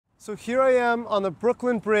So here I am on the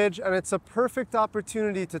Brooklyn Bridge, and it's a perfect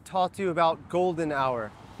opportunity to talk to you about golden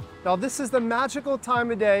hour. Now this is the magical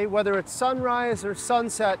time of day, whether it's sunrise or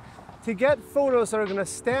sunset, to get photos that are gonna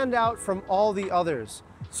stand out from all the others.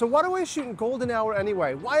 So why do I shoot in golden hour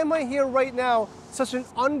anyway? Why am I here right now, such an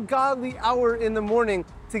ungodly hour in the morning,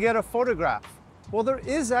 to get a photograph? Well, there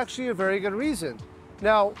is actually a very good reason.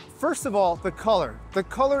 Now, first of all, the color. The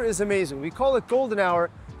color is amazing. We call it golden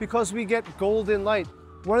hour because we get golden light.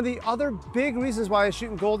 One of the other big reasons why I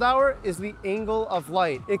shoot in gold hour is the angle of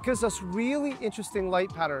light. It gives us really interesting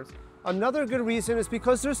light patterns. Another good reason is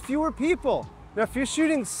because there's fewer people. Now, if you're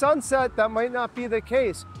shooting sunset, that might not be the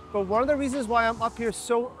case. But one of the reasons why I'm up here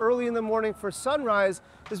so early in the morning for sunrise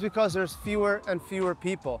is because there's fewer and fewer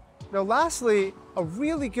people. Now, lastly, a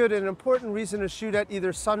really good and important reason to shoot at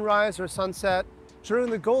either sunrise or sunset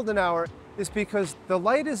during the golden hour is because the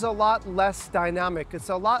light is a lot less dynamic. It's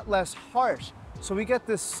a lot less harsh. So we get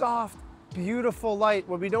this soft, beautiful light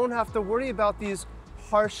where we don't have to worry about these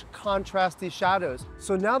harsh, contrasty shadows.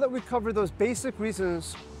 So now that we've covered those basic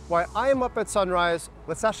reasons why I am up at sunrise,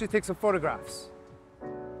 let's actually take some photographs.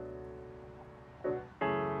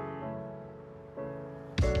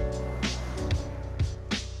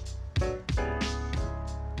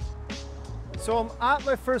 So I'm at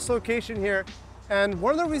my first location here, and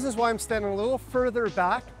one of the reasons why I'm standing a little further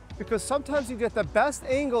back, because sometimes you get the best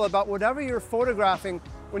angle about whatever you're photographing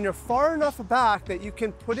when you're far enough back that you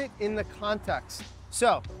can put it in the context.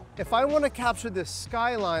 So if I want to capture this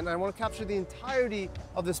skyline, I want to capture the entirety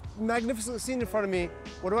of this magnificent scene in front of me,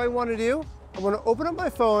 what do I want to do? I want to open up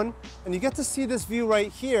my phone, and you get to see this view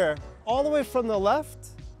right here, all the way from the left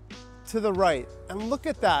to the right. And look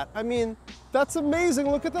at that. I mean, that's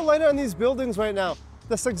amazing. Look at the light on these buildings right now.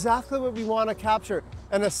 That's exactly what we want to capture.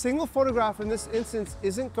 And a single photograph in this instance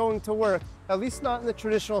isn't going to work, at least not in the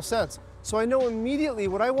traditional sense. So I know immediately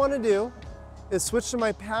what I want to do is switch to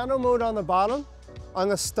my pano mode on the bottom. I'm going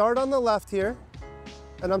to start on the left here,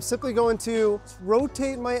 and I'm simply going to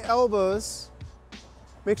rotate my elbows,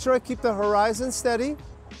 make sure I keep the horizon steady,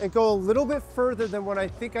 and go a little bit further than what I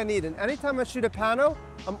think I need. And anytime I shoot a pano,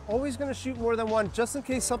 I'm always going to shoot more than one just in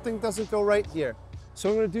case something doesn't go right here. So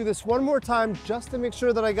I'm going to do this one more time just to make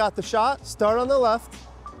sure that I got the shot. Start on the left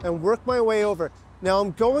and work my way over. Now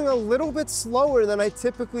I'm going a little bit slower than I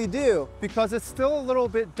typically do because it's still a little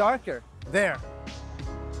bit darker. There.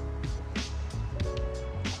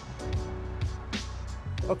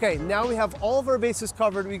 Okay, now we have all of our bases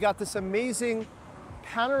covered. We got this amazing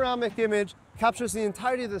panoramic image, captures the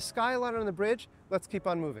entirety of the skyline on the bridge. Let's keep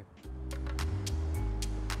on moving.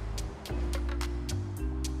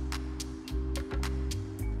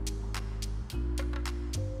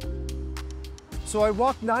 So I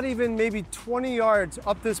walked not even maybe 20 yards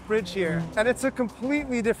up this bridge here, and it's a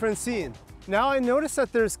completely different scene. Now I notice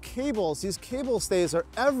that there's cables. These cable stays are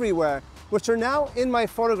everywhere, which are now in my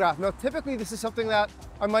photograph. Now typically this is something that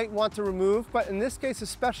I might want to remove, but in this case,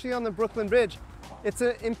 especially on the Brooklyn Bridge, it's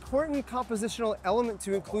an important compositional element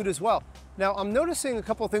to include as well. Now I'm noticing a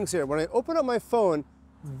couple of things here. When I open up my phone,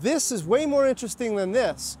 this is way more interesting than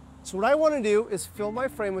this. So what I want to do is fill my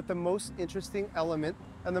frame with the most interesting element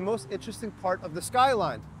and the most interesting part of the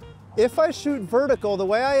skyline. If I shoot vertical the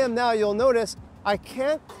way I am now, you'll notice I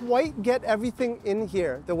can't quite get everything in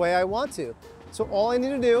here the way I want to. So all I need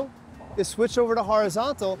to do is switch over to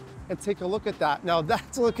horizontal and take a look at that. Now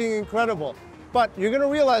that's looking incredible, but you're gonna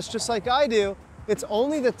realize, just like I do, it's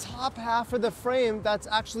only the top half of the frame that's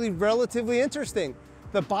actually relatively interesting.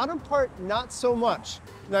 The bottom part, not so much.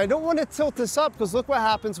 Now I don't want to tilt this up because look what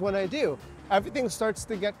happens when I do. Everything starts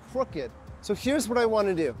to get crooked. So here's what I want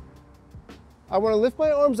to do. I want to lift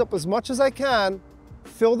my arms up as much as I can,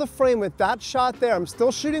 fill the frame with that shot there. I'm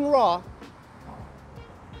still shooting raw,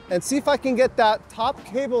 and see if I can get that top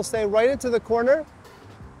cable stay right into the corner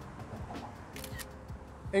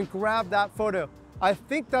and grab that photo. I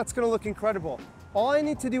think that's going to look incredible. All I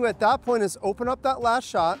need to do at that point is open up that last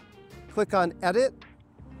shot, click on Edit,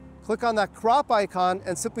 click on that crop icon,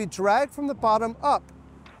 and simply drag from the bottom up.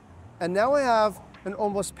 And now I have an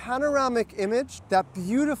almost panoramic image that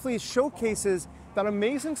beautifully showcases that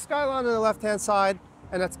amazing skyline on the left-hand side,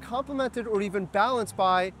 and that's complemented or even balanced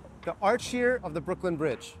by the arch here of the Brooklyn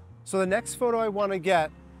Bridge. So the next photo I want to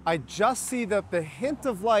get, I just see the hint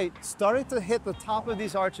of light starting to hit the top of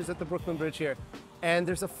these arches at the Brooklyn Bridge here. And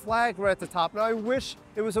there's a flag right at the top. Now I wish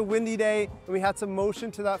it was a windy day and we had some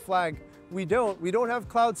motion to that flag. We don't have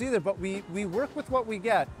clouds either, but we work with what we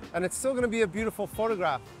get, and it's still going to be a beautiful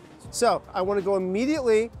photograph. So I want to go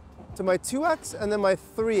immediately to my 2x and then my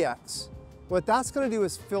 3x. What that's gonna do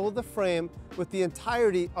is fill the frame with the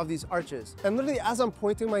entirety of these arches. And literally as I'm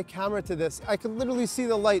pointing my camera to this, I can literally see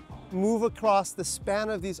the light move across the span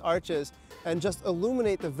of these arches and just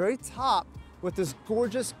illuminate the very top with this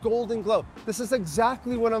gorgeous golden glow. This is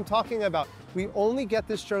exactly what I'm talking about. We only get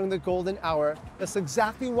this during the golden hour. That's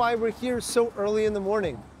exactly why we're here so early in the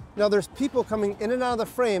morning. Now there's people coming in and out of the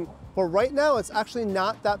frame, but right now it's actually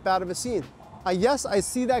not that bad of a scene. Yes, I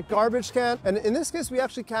see that garbage can, and in this case we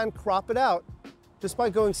actually can crop it out just by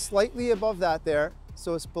going slightly above that there,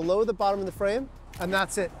 so it's below the bottom of the frame, and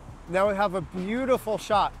that's it. Now we have a beautiful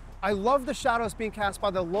shot. I love the shadows being cast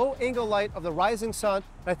by the low angle light of the rising sun,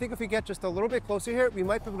 and I think if we get just a little bit closer here, we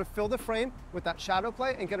might be able to fill the frame with that shadow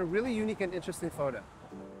play and get a really unique and interesting photo.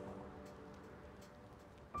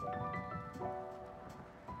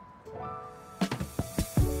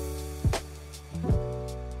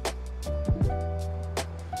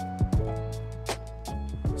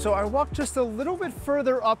 So I walked just a little bit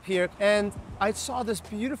further up here and I saw this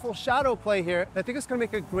beautiful shadow play here. I think it's gonna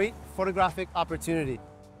make a great photographic opportunity.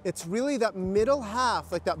 It's really that middle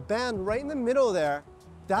half, like that band right in the middle there,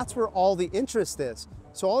 that's where all the interest is.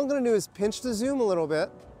 So all I'm gonna do is pinch the zoom a little bit.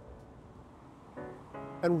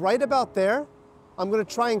 And right about there, I'm gonna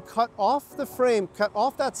try and cut off the frame, cut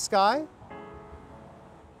off that sky,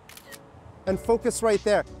 and focus right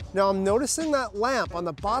there. Now I'm noticing that lamp on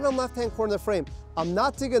the bottom left-hand corner of the frame. I'm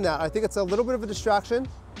not digging that. I think it's a little bit of a distraction.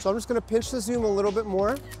 So I'm just gonna pinch the zoom a little bit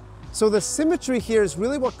more. So the symmetry here is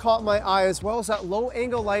really what caught my eye, as well as that low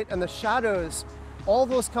angle light and the shadows. All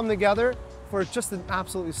those come together for just an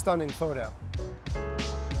absolutely stunning photo.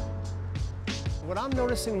 What I'm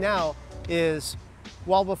noticing now is,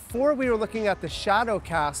 while before we were looking at the shadow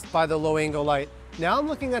cast by the low angle light, now I'm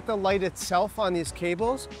looking at the light itself on these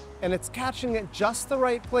cables, and it's catching it just the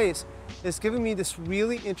right place. It's giving me this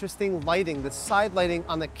really interesting lighting, the side lighting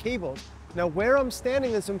on the cables. Now where I'm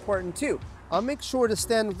standing is important too. I'll make sure to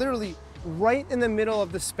stand literally right in the middle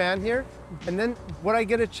of the span here, and then what I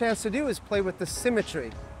get a chance to do is play with the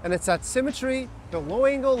symmetry. And it's that symmetry, the low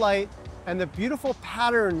angle light, and the beautiful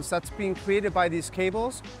patterns that's being created by these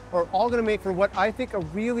cables are all gonna make for what I think a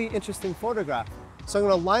really interesting photograph. So I'm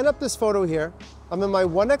gonna line up this photo here. I'm in my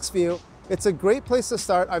 1X view. It's a great place to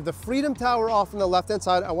start. I have the Freedom Tower off on the left-hand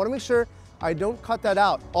side. I wanna make sure I don't cut that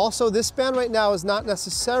out. Also, this span right now is not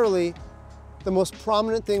necessarily the most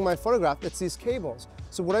prominent thing in my photograph. It's these cables.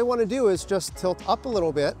 So what I wanna do is just tilt up a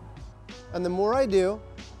little bit. And the more I do,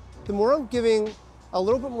 the more I'm giving a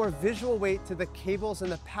little bit more visual weight to the cables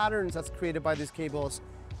and the patterns that's created by these cables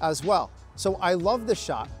as well. So I love this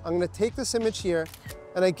shot. I'm gonna take this image here.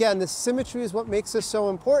 And again, the symmetry is what makes this so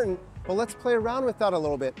important, but let's play around with that a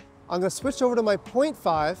little bit. I'm gonna switch over to my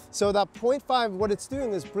 0.5. So that 0.5, what it's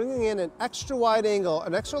doing is bringing in an extra wide angle,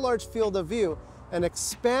 an extra large field of view, and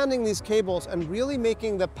expanding these cables and really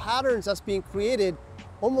making the patterns that's being created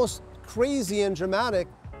almost crazy and dramatic,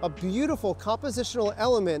 a beautiful compositional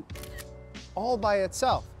element all by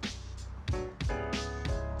itself.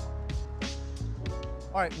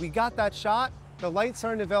 All right, we got that shot. The light's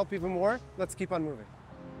starting to develop even more. Let's keep on moving.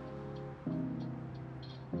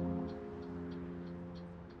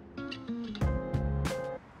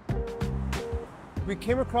 We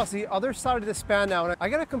came across the other side of the span now, and I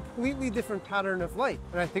got a completely different pattern of light,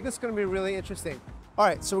 and I think it's gonna be really interesting. All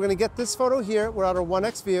right, so we're gonna get this photo here. We're at our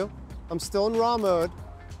 1X view. I'm still in RAW mode.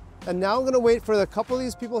 And now I'm gonna wait for a couple of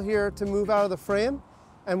these people here to move out of the frame.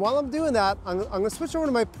 And while I'm doing that, I'm gonna switch over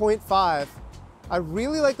to my 0.5. I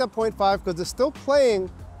really like that 0.5 because it's still playing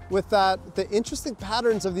with the interesting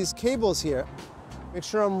patterns of these cables here. Make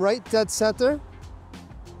sure I'm right dead center.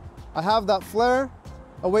 I have that flare.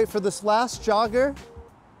 I'll wait for this last jogger.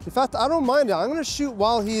 In fact, I don't mind it. I'm gonna shoot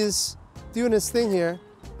while he's doing his thing here.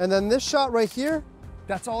 And then this shot right here,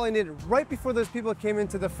 that's all I needed. Right before those people came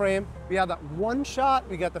into the frame, we had that one shot,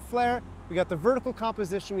 we got the flare, we got the vertical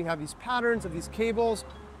composition, we have these patterns of these cables.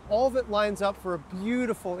 All of it lines up for a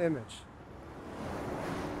beautiful image.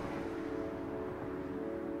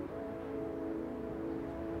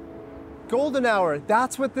 Golden hour,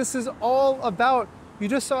 that's what this is all about. You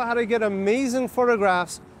just saw how to get amazing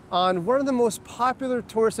photographs on one of the most popular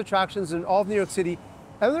tourist attractions in all of New York City.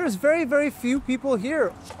 And there's very, very few people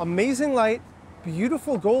here. Amazing light,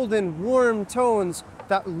 beautiful golden, warm tones,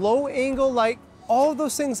 that low angle light, all of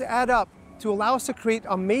those things add up to allow us to create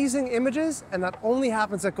amazing images, and that only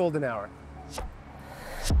happens at golden hour.